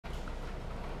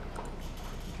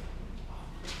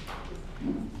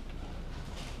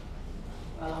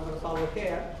over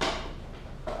here.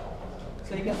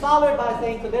 So you can solve it by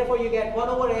saying, so therefore you get 1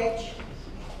 over h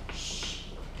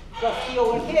plus t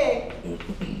over k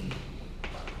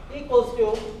equals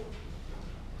to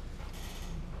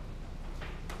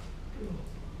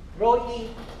rho e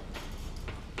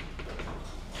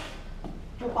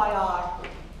 2 pi r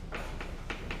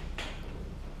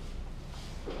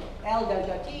L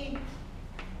delta t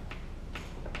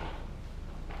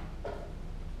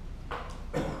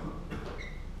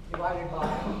divided by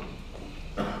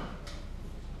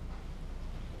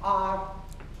r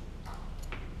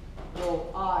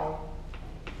rho I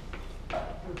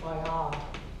 2 pi r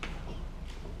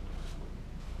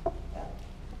L.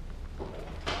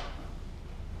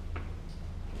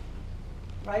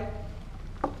 Right?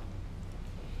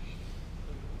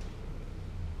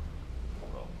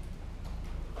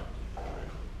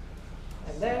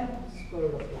 And then square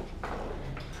root of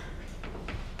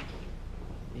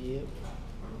 2. Yep.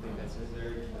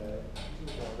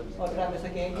 Oh, did I miss a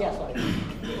game? Yeah, sorry. Can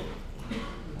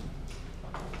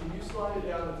you slide it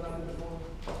down a tiny bit more?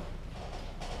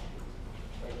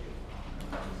 Thank you.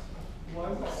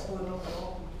 Why is it split up at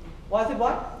all? Why is it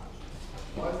what?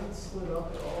 Why is it split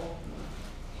up at all?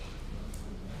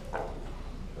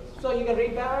 So you can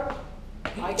read better?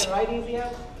 I can write easier?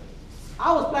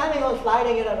 I was planning on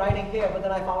sliding it and writing here, but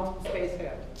then I found space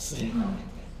here.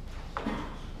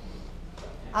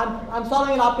 I'm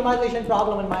solving an optimization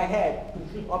problem in my head.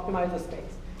 Optimize the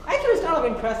space. Actually, it's kind of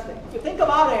interesting. If you think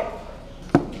about it,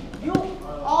 you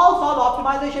all solve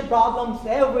optimization problems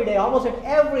every day, almost at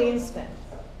every instant.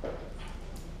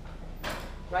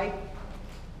 Right?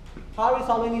 How are we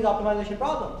solving these optimization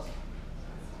problems?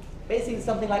 Basically,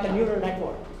 something like a neural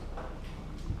network.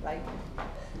 Right?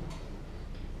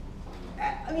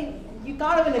 I mean, you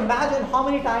can't even imagine how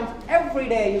many times every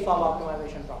day you solve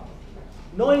optimization problems.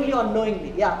 Knowingly or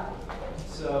unknowingly, yeah.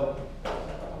 So,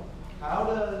 how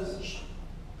does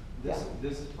this?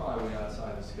 This is probably way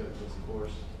outside the scope of this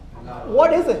course. Not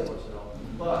What is it? course at all.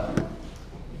 But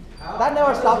how, That never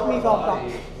how does stopped our me from body-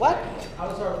 talking. What? How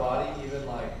does our body even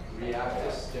like react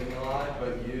to stimuli,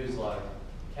 but use like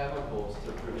chemicals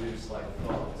to produce like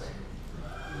thoughts?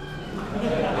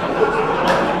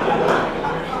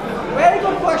 Very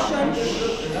good question.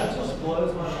 That just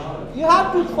blows my mind. You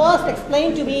have to first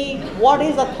explain to me what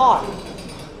is a thought.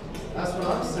 That's what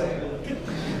I'm saying.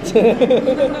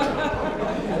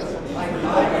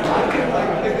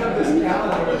 Like pick up this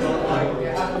calendar, but like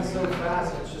it happens so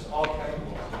fast, it's just all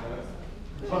chemicals,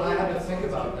 you know? But I had to think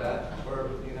about that, or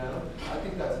you know, I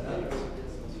think that's nuts.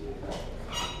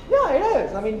 Yeah, it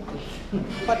is. I mean,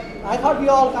 but I thought we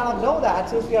all kind of know that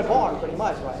since we are born, pretty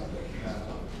much, right?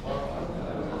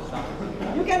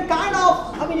 You can kind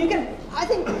of, I mean, you can, I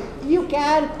think you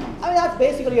can, I mean, that's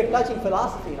basically you're touching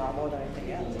philosophy now more than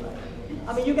anything else. Right?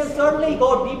 I mean, you can certainly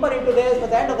go deeper into this, but at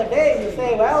the end of the day, you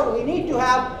say, well, we need to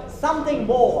have something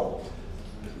more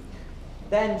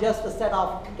than just a set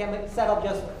of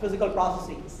just physical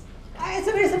processes. It's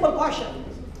a very simple question.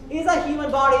 Is a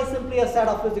human body simply a set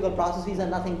of physical processes and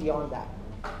nothing beyond that?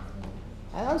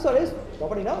 And the answer is,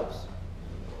 nobody knows.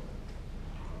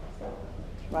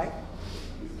 Right?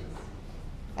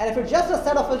 And if it's just a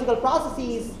set of physical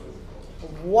processes,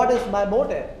 what is my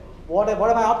motive? What am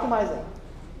I optimizing?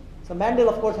 So Mendel,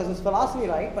 of course, has his philosophy,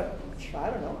 right? But I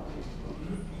don't know.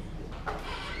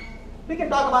 We can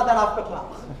talk about that after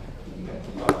class.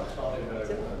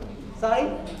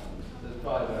 Sorry?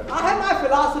 I have my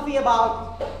philosophy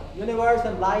about universe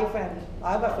and life, and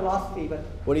I have my philosophy, but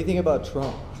What do you think about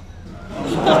Trump?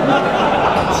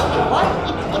 what?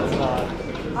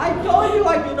 I told you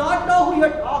I do not know who you're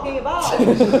talking about. Are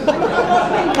you talking about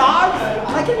playing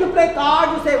cards? Like if you play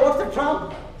cards, you say, what's the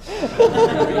trump?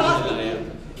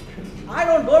 I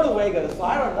don't go to Vegas, so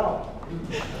I don't know.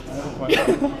 I have a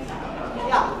question.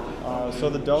 Yeah. So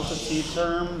the delta t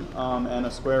term and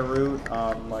a square root,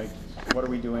 like, what are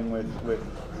we doing with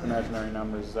imaginary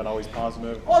numbers? Is that always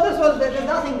positive? Oh, there's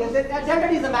nothing. Delta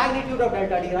t is the magnitude of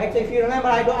delta t, right? So if you remember,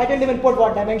 I didn't even put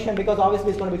what dimension because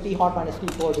obviously it's going to be t hot minus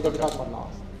t4 because we talked about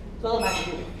loss. So the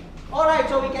magnitude. All right,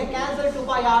 so we can cancel 2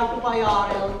 pi r, 2 pi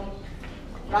r, L,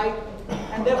 right?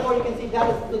 And therefore you can see that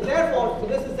is, so therefore, so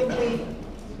this is simply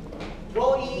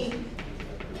rho e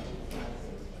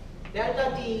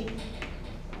delta t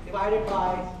divided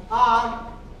by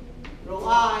r rho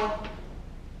I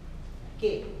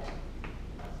k.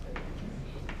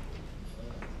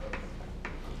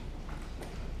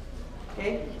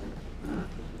 Okay?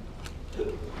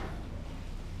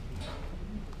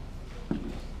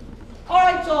 All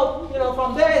right, so,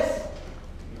 from this,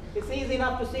 it's easy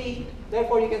enough to see.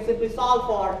 Therefore, you can simply solve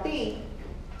for t.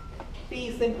 T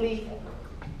is simply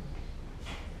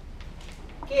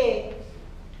K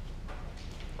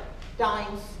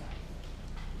times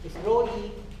this rho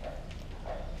E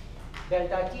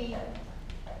delta T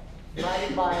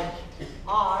divided by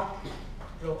R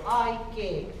rho I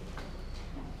K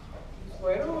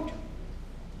square root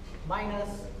minus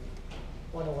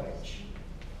 1 over H.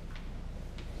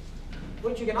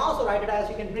 Which you can also write it as,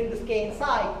 you can bring this K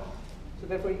inside. So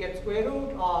therefore you get square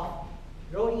root of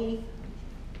rho E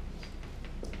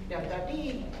delta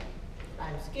T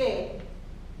times K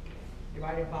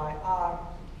divided by R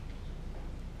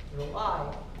rho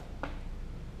I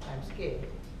times K.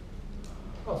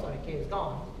 Oh, sorry, K is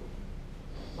gone.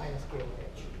 Minus K over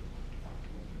H.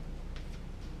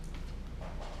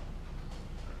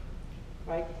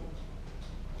 Right?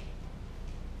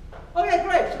 Okay,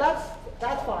 great. So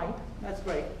that's fine. That's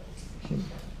great.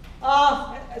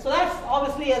 So that's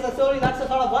obviously, as I told you, that's a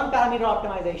sort of one parameter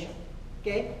optimization.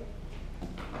 Okay.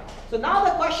 So now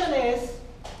the question is,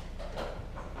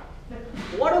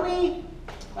 what do we?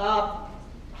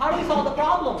 How do we solve the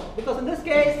problem? Because in this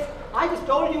case, I just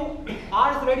told you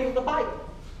R is the radius of the pipe,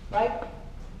 right?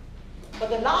 But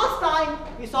the last time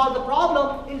we solved the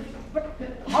problem, but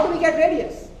how do we get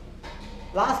radius?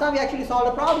 Last time we actually solved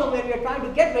a problem where we are trying to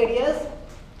get radius,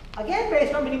 again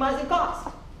based on minimizing cost.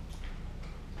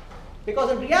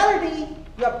 Because in reality,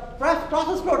 your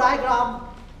process flow diagram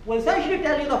will essentially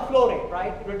tell you the flow rate,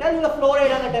 right? It will tell you the flow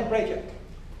rate and the temperature.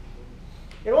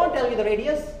 It won't tell you the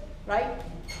radius, right?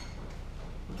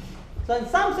 So in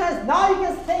some sense, now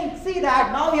you can see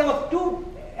that now we have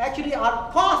actually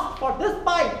our cost for this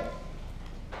pipe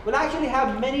will actually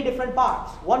have many different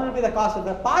parts. One will be the cost of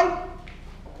the pipe,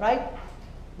 right?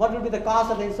 One will be the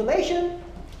cost of the insulation.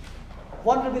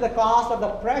 One will be the cost of the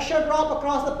pressure drop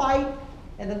across the pipe.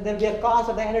 And then there will be a cost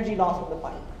of the energy loss of the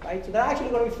pipe, right? So there are actually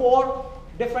going to be 4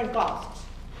 different costs.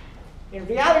 In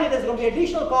reality, there's going to be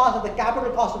additional cost of the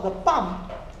capital cost of the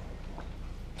pump.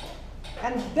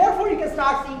 And therefore, you can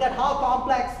start seeing that how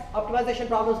complex optimization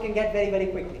problems can get very, very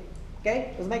quickly.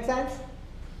 Okay? Does it make sense?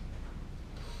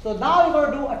 So now we're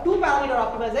going to do a 2-parameter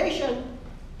optimization,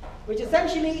 which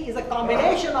essentially is a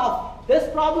combination of this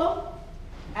problem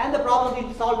and the problem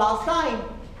we solved last time,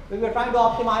 we were trying to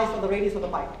optimize for the radius of the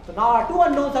pipe. So now our 2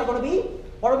 unknowns are going to be,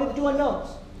 what will be the 2 unknowns?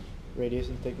 Radius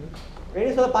and thickness.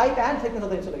 Radius of the pipe and thickness of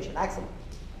the insulation. Excellent.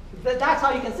 That's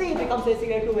how you can see it becomes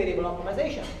basically a 2-variable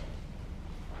optimization.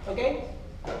 Okay?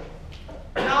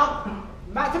 Now,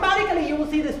 mathematically, you will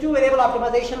see this 2-variable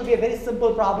optimization will be a very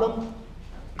simple problem.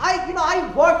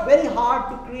 I worked very hard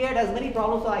to create as many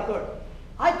problems as I could.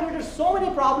 I created so many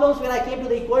problems when I came to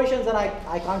the equations and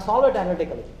I can't solve it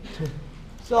analytically.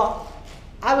 So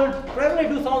I will probably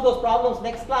do some of those problems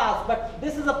next class, but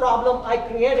this is a problem I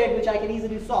created which I can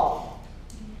easily solve.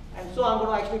 And so I'm going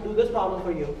to actually do this problem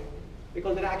for you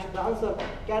because the answer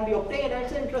can be obtained and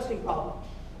it's an interesting problem.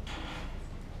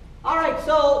 All right,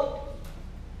 so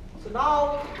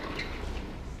now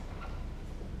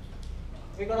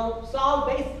we're going to solve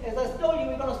as I told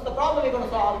you, the problem we're going to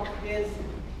solve is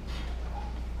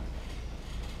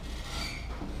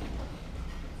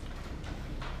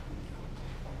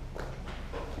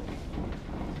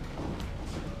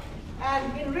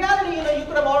and in reality, you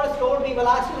could have always told me, well,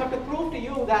 I still have to prove to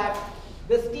you that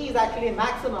this T is actually a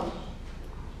maximum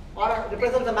or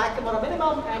represents a maximum or a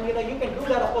minimum, and you can do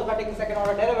that, of course, by taking second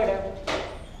order derivative.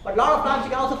 But a lot of times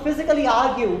you can also physically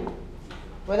argue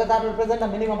whether that will represent a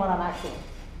minimum or a maximum.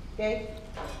 Okay?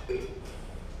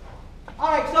 All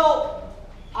right, so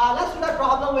let's do that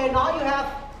problem where now you have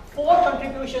 4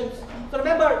 contributions. So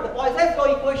remember, the Poiseuille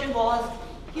flow equation was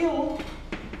Q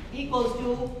equals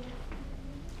to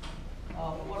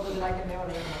what was it? I can never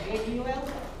remember. 8 UL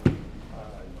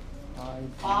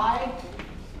pi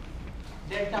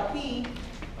delta P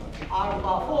R to the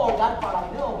power 4. That part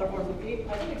I know, but what was it?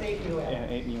 I think it's 8 UL. Yeah,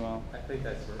 8 UL. I think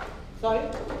that's it. Sorry?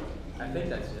 I think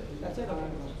that's it. That's it. Okay.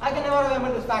 I can never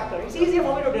remember this factor. It's easier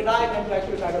for me to derive than to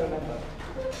actually try to remember.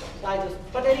 So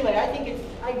but anyway, I think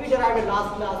we derived it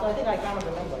last class, so I think I cannot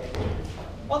remember it.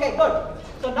 Okay, good.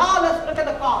 So now let's look at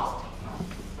the cost.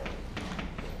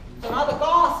 So now the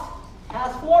cost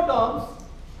has 4 terms.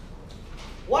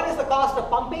 One is the cost of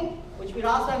pumping, which we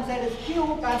last time said is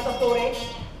Q times the flow rate.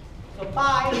 So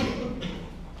pi,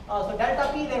 so delta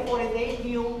P therefore is 8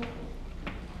 mu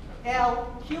L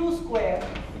Q square,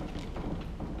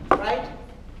 right?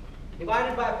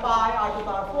 Divided by pi R to the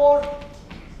power 4,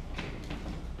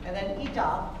 and then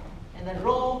eta, and then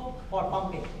rho for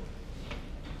pumping,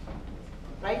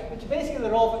 right? Which is basically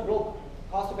the rho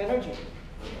cost of energy,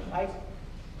 right?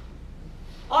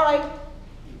 All right.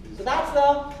 So that's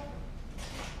the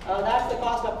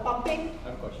cost of pumping. I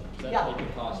have a question. Does that Yeah. take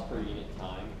the cost per unit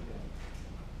time?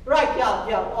 Right,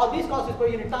 yeah. All these costs is per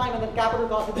unit time, and then capital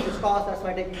cost is interest cost. That's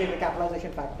why I take the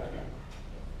capitalization factor.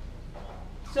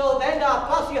 So then,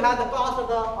 plus you have the cost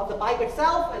of the pipe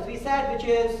itself, as we said, which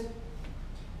is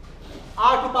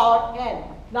r to the power n.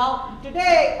 Now,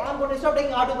 today I'm going to start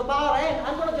taking r to the power n.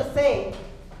 I'm going to just say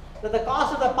that the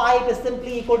cost of the pipe is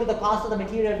simply equal to the cost of the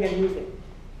material we are using.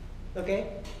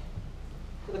 Okay.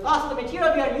 So the cost of the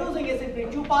material we are using is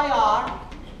simply 2 pi r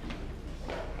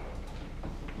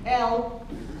L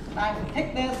times the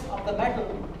thickness of the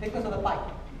metal, thickness of the pipe.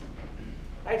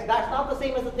 Right? So that's not the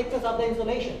same as the thickness of the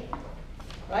insulation.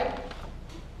 Right?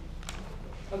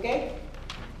 Okay?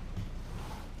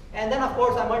 And then of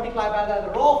course I multiply by the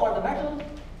rho for the metal.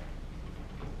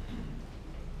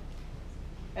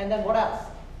 And then what else?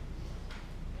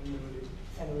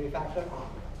 Annuity factor.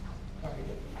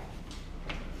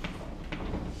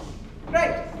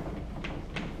 Great.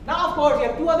 Now of course you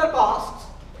have two other costs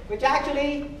which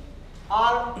actually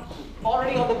are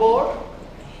already on the board.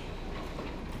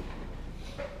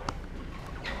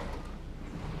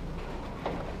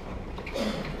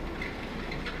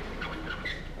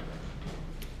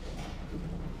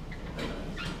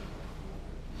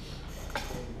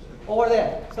 Over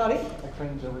there. Sorry? I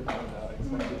cringe every time now. I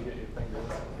expect you to get your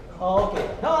fingers. Oh, okay.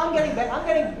 No, I'm getting better. I'm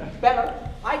getting better.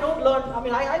 I don't learn. I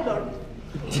mean, I learned.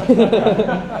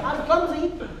 I'm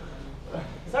clumsy.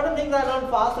 Certain things I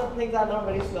learn fast, certain things I learn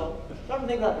very slow. Certain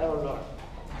things I never learn.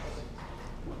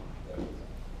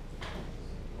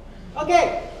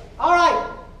 Okay. All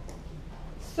right.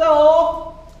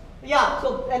 So, yeah.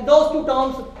 So, and those two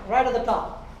terms right at the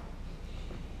top.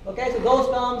 Okay, so those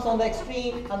terms on the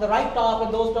extreme, on the right top,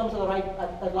 and those terms on the right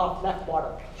at the left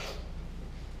bottom.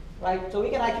 Right, so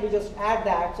we can actually just add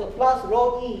that. So plus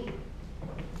rho E.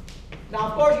 Now,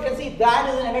 of course, you can see that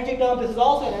is an energy term. This is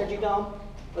also an energy term,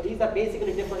 but these are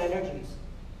basically different energies,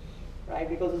 right?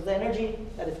 Because it's the energy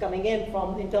that is coming in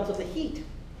terms of the heat.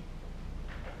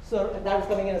 So that is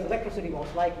coming in as electricity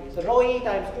most likely. So rho E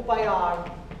times 2 pi r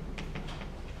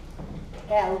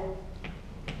L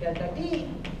delta T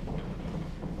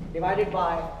divided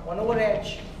by 1 over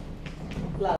h